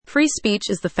Free speech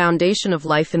is the foundation of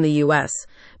life in the US,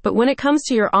 but when it comes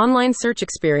to your online search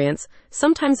experience,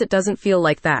 sometimes it doesn't feel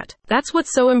like that. That's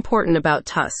what's so important about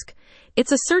TUSK.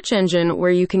 It's a search engine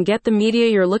where you can get the media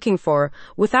you're looking for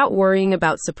without worrying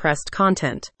about suppressed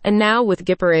content. And now with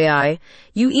Gipper AI,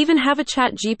 you even have a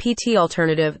ChatGPT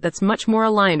alternative that's much more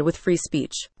aligned with free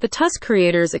speech. The TUSK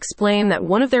creators explain that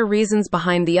one of their reasons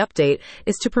behind the update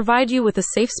is to provide you with a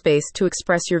safe space to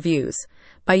express your views.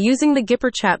 By using the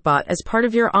Gipper chatbot as part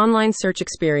of your online search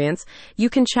experience, you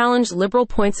can challenge liberal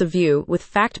points of view with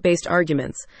fact-based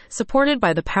arguments, supported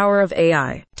by the power of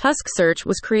AI. TUSK Search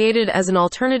was created as an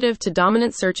alternative to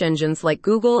dominant search engines like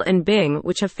Google and Bing,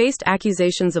 which have faced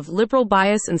accusations of liberal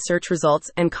bias in search results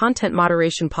and content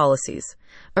moderation policies.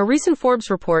 A recent Forbes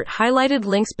report highlighted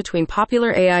links between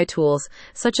popular AI tools,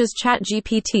 such as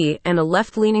ChatGPT, and a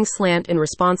left-leaning slant in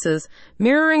responses,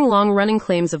 mirroring long-running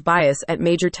claims of bias at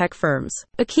major tech firms.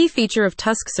 A key feature of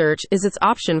TUSK Search is its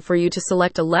option for you to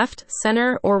select a left,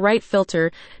 center, or right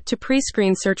filter to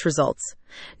pre-screen search results.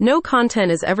 No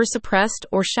content is ever suppressed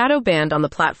or shadow banned on the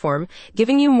platform,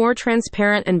 giving you more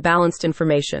transparent and balanced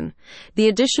information. The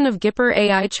addition of Gipper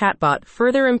AI chatbot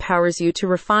further empowers you to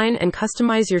refine and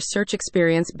customize your search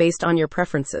experience based on your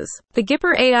preferences. The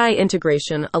Gipper AI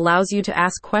integration allows you to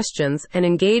ask questions and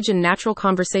engage in natural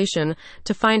conversation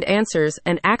to find answers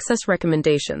and access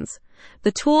recommendations.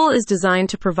 The tool is designed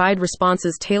to provide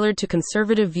responses tailored to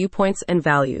conservative viewpoints and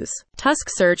values. TUSK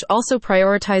Search also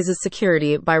prioritizes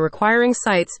security by requiring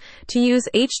sites to use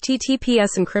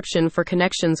HTTPS encryption for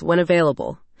connections when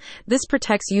available. This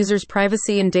protects users'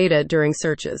 privacy and data during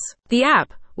searches. The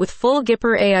app, with full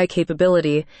Gipper AI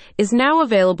capability, is now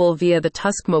available via the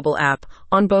TUSK mobile app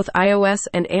on both iOS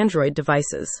and Android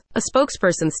devices. A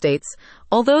spokesperson states,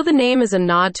 although the name is a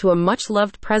nod to a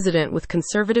much-loved president with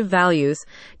conservative values,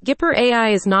 Gipper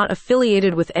AI is not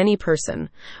affiliated with any person.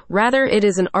 Rather, it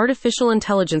is an artificial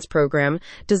intelligence program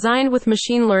designed with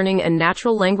machine learning and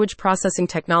natural language processing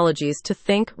technologies to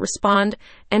think, respond,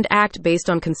 and act based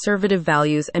on conservative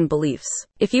values and beliefs.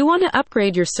 If you want to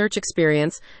upgrade your search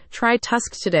experience, try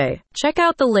TUSK today. Check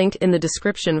out the link in the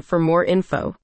description for more info.